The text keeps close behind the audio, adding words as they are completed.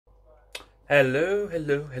Hello.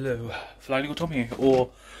 Flying Eagle Tommy, or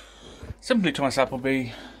simply Thomas Appleby.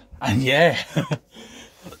 And yeah,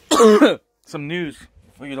 some news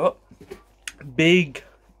for you lot. Big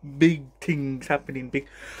things happening.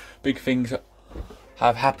 Big things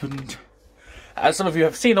have happened. As some of you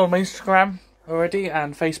have seen on my Instagram already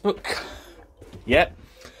and Facebook. Yep,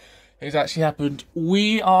 it's actually happened.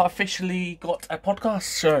 We are officially got a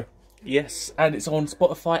podcast show. Yes, and it's on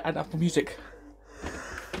Spotify and Apple Music.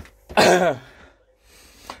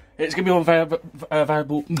 It's gonna be on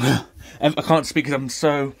available. I can't speak because I'm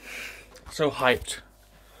so hyped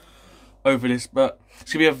over this, but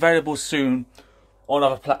it's gonna be available soon on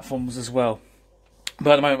other platforms as well.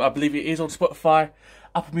 But at the moment, I believe it is on Spotify,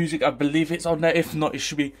 Apple Music. I believe it's on there. If not, it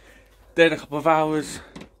should be there in a couple of hours.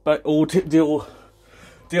 But all deals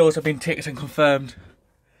have been ticked and confirmed,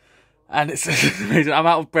 and it's amazing. I'm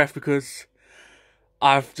out of breath because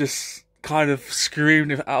I've just kind of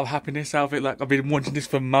screamed out of happiness out of it. Like, I've been wanting this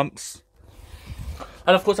for months.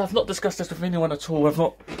 And of course, I've not discussed this with anyone at all. I've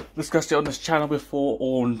not discussed it on this channel before,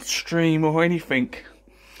 or on stream, or anything.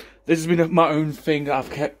 This has been my own thing that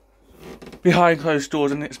I've kept behind closed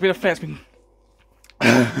doors, and it's been a thing that's been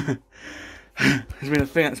it's been a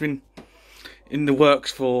thing that's been in the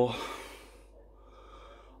works for,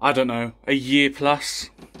 I don't know, a year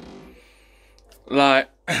plus. Like,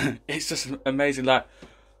 it's just amazing. Like,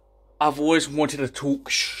 I've always wanted a talk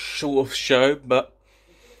sort of show, but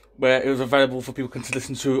where it was available for people to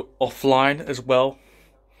listen to offline as well.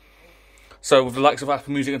 So with the likes of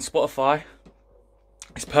Apple Music and Spotify,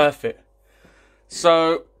 it's perfect.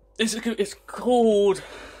 So it's called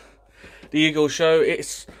The Eagle Show.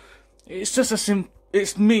 It's just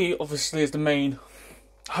it's me, obviously, as the main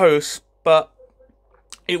host, but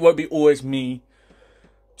it won't be always me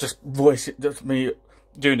just me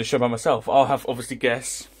doing the show by myself. I'll have obviously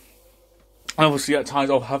guests. And obviously at times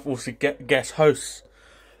I'll have guest hosts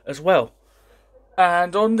as well.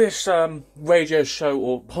 And on this radio show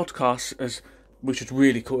or podcast, we should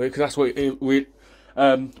really call it, because that's what it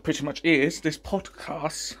pretty much is. This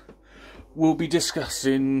podcast will be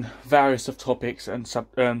discussing various of topics and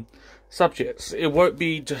subjects. It won't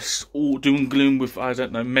be just all doom and gloom with, I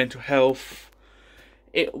don't know, mental health.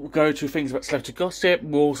 It will go to things about celebrity gossip.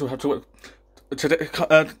 We'll also have to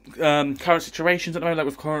current situations at the moment, like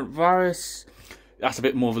with coronavirus. That's a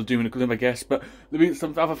bit more of a doom and gloom, I guess, but there'll be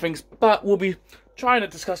some other things. But we'll be trying to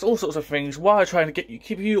discuss all sorts of things while trying to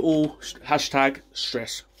keep you all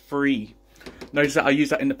 #stress-free. Notice that I use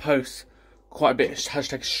that in the post quite a bit,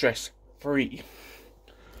 #stress-free.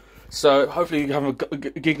 So hopefully you have a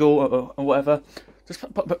giggle or whatever. Just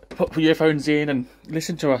put your earphones in and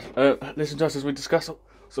listen to us as we discuss all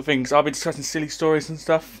sorts of things. I'll be discussing silly stories and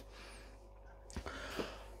stuff.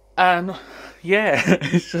 And yeah,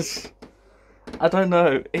 it's just, I don't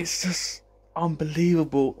know, it's just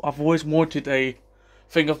unbelievable. I've always wanted a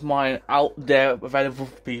thing of mine out there available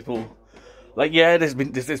for people. Like, yeah, there's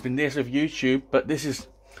been this with YouTube, but this is,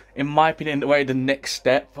 in my opinion, the next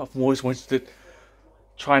step I've always wanted to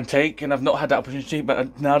try and take, and I've not had that opportunity.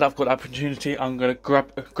 But now that I've got the opportunity, I'm gonna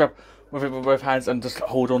grab with it with both hands and just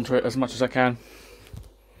hold on to it as much as I can.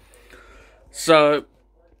 So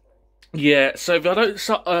yeah, so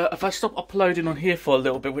if I stop uploading on here for a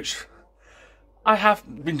little bit, which I have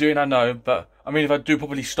been doing, I know, but I mean, if I do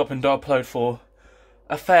probably stop and don't upload for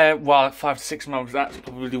a fair while, like 5 to 6 months, that's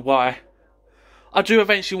probably why. I do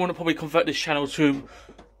eventually want to probably convert this channel to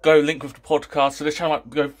go link with the podcast, so this channel might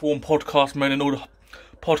go form podcast mode, and all the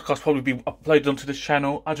podcasts probably be uploaded onto this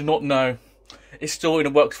channel. I do not know. It's still in the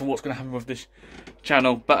works for what's going to happen with this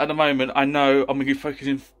channel, but at the moment, I know I'm going to be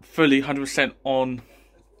focusing fully 100% on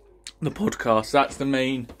the podcast. That's that's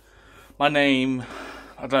my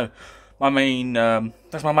main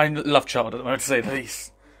love child at the moment, to say the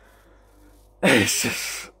least. It's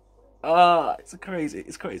just, it's crazy,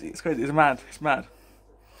 it's mad.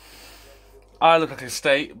 I look like a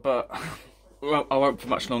state, but I won't for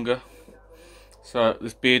much longer. So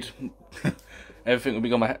this beard, everything will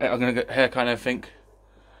be on my head. I'm gonna get a haircut and everything.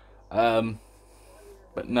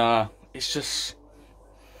 But nah, it's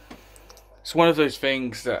one of those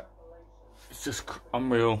things that it's just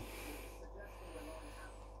unreal.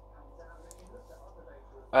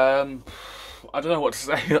 I don't know what to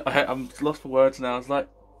say. I'm lost for words now. It's like,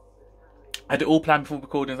 I had it all planned before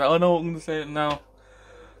recording. It's like, oh no, I'm going to say it now.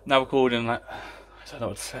 Now recording, like, I don't know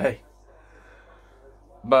what to say.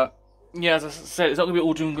 But yeah, as I said, it's not going to be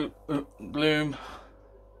all doom and gloom.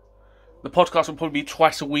 The podcast will probably be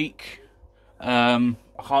twice a week. I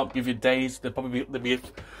can't give you days. They'll be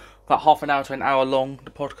about half an hour to an hour long,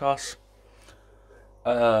 the podcast.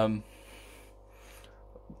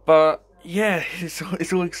 But yeah, it's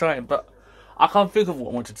all exciting. But I can't think of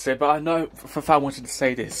what I wanted to say, but I know for a fact I wanted to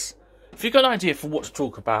say this. If you've got an idea for what to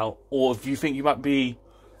talk about, or if you think you might be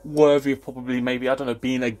worthy of probably, maybe, I don't know,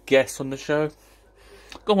 being a guest on the show,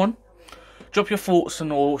 go on. Drop your thoughts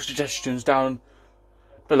and all suggestions down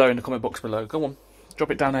below in the comment box below. Go on.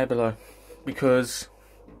 Drop it down there below. Because,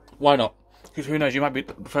 why not? Because who knows, you might be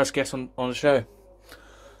the first guest on the show.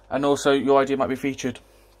 And also, your idea might be featured.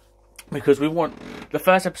 Because we want... The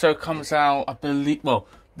first episode comes out, I believe... Well,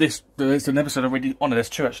 there's an episode already on it. There's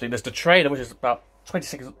two, actually. There's the trailer, which is about 20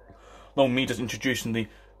 seconds long, me just introducing the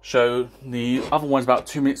show. The other one's about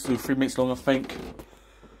 2 minutes to 3 minutes long, I think.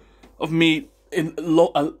 Of me... in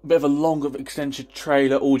a bit of a longer extended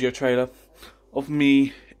trailer, audio trailer, of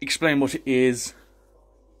me explaining what it is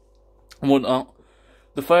and whatnot.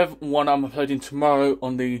 The third one I'm uploading tomorrow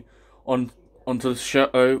onto the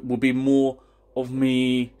show will be more of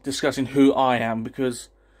me discussing who I am, because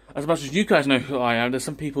as much as you guys know who I am, there's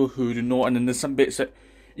some people who do not, and then there's some bits that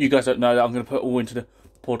you guys don't know that I'm going to put all into the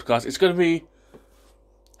podcast. It's going to be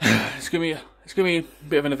it's going to be a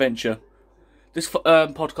bit of an adventure. This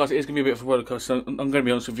podcast is going to be a bit of a roller coaster. I'm going to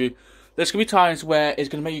be honest with you. There's going to be times where it's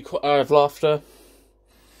going to make you cry of laughter.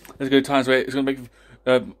 There's going to be times where it's going to make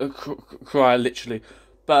you cry, literally.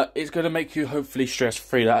 But it's going to make you hopefully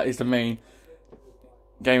stress-free. That is the main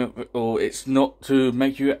game. Or it's not to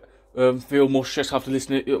make you feel more stressed after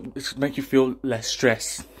listening. It's to make you feel less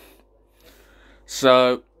stress.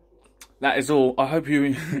 So that is all. I hope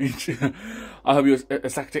you I hope you're as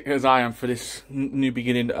ecstatic as I am for this new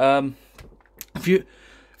beginning. If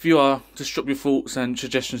you are, just drop your thoughts and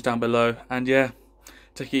suggestions down below. And yeah,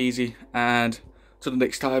 take it easy. And till the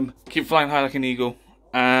next time, keep flying high like an eagle.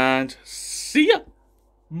 And see ya.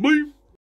 Bye.